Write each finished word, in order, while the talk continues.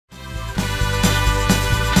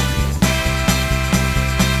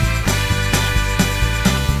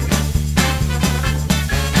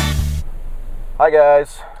Hi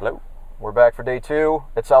guys. Hello. We're back for day 2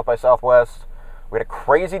 at South by Southwest. We had a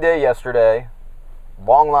crazy day yesterday.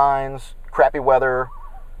 Long lines, crappy weather,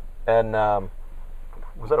 and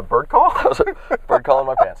was that a bird call? That was a bird call in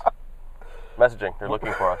my pants. Messaging, they're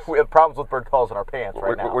looking for us. We have problems with bird calls in our pants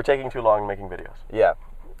now. We're taking too long making videos. Yeah.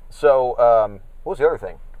 So, what was the other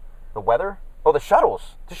thing? The weather? Oh, the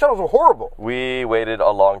shuttles. The shuttles were horrible. We waited a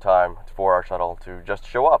long time for our shuttle to just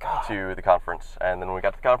show up to the conference. And then when we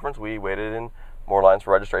got to the conference, we waited in more lines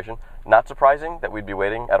for registration. Not surprising that we'd be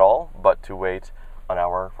waiting at all, but to wait an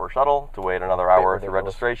hour for a shuttle, to wait another hour for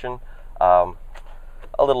registration. A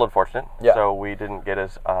little unfortunate. Yeah. So we didn't get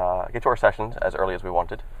to our sessions as early as we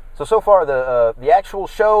wanted. So far, the actual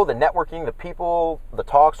show, the networking, the people, the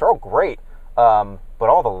talks are all great. But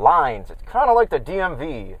all the lines, it's kind of like the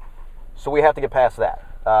DMV. So we have to get past that.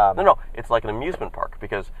 No, it's like an amusement park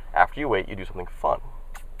because after you wait, you do something fun.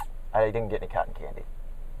 I didn't get any cotton candy.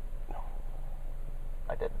 No.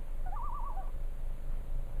 I didn't.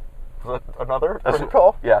 Was that another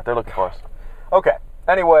call? Yeah, they're looking for us. Okay.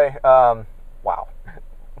 Anyway, wow.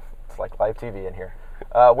 It's like live TV in here.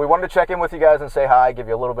 We wanted to check in with you guys and say hi, give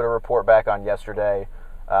you a little bit of report back on yesterday.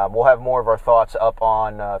 We'll have more of our thoughts up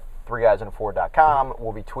on 3guysinaford.com.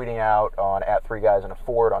 We'll be tweeting out on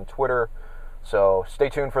 @3guysinaford on Twitter. So stay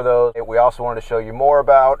tuned for those. We also wanted to show you more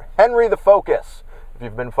about Henry the Focus. If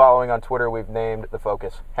you've been following on Twitter, we've named the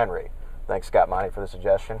Focus Henry. Thanks, Scott Monty, for the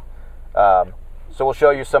suggestion. So we'll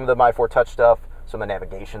show you some of the My4Touch stuff, some of the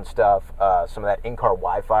navigation stuff, some of that in-car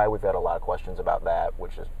Wi-Fi. We've had a lot of questions about that,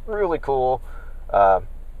 which is really cool. So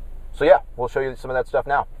yeah, we'll show you some of that stuff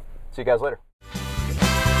now. See you guys later.